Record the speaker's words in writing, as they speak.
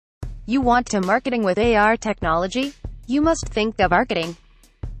You want to marketing with AR technology? You must think of Arketing.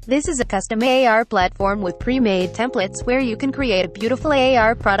 This is a custom AR platform with pre-made templates where you can create a beautiful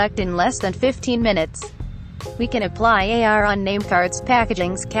AR product in less than 15 minutes. We can apply AR on name cards,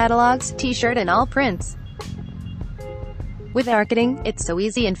 packagings, catalogs, t-shirt and all prints. With Arketing, it's so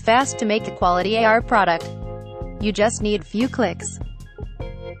easy and fast to make a quality AR product. You just need few clicks.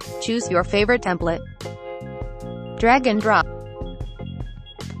 Choose your favorite template. Drag and drop.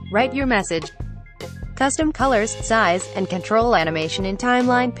 Write your message. Custom colors, size, and control animation in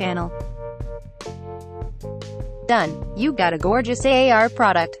timeline panel. Done. You got a gorgeous AR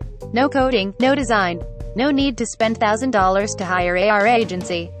product. No coding, no design. No need to spend $1,000 to hire AR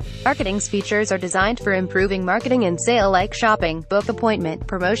agency. Arketing's features are designed for improving marketing and sale like shopping, book appointment,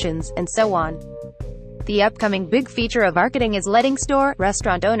 promotions, and so on. The upcoming big feature of Arketing is letting store,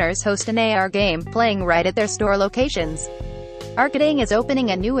 restaurant owners host an AR game, playing right at their store locations. Arketing is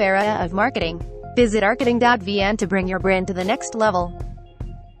opening a new era of marketing. Visit arketing.vn to bring your brand to the next level.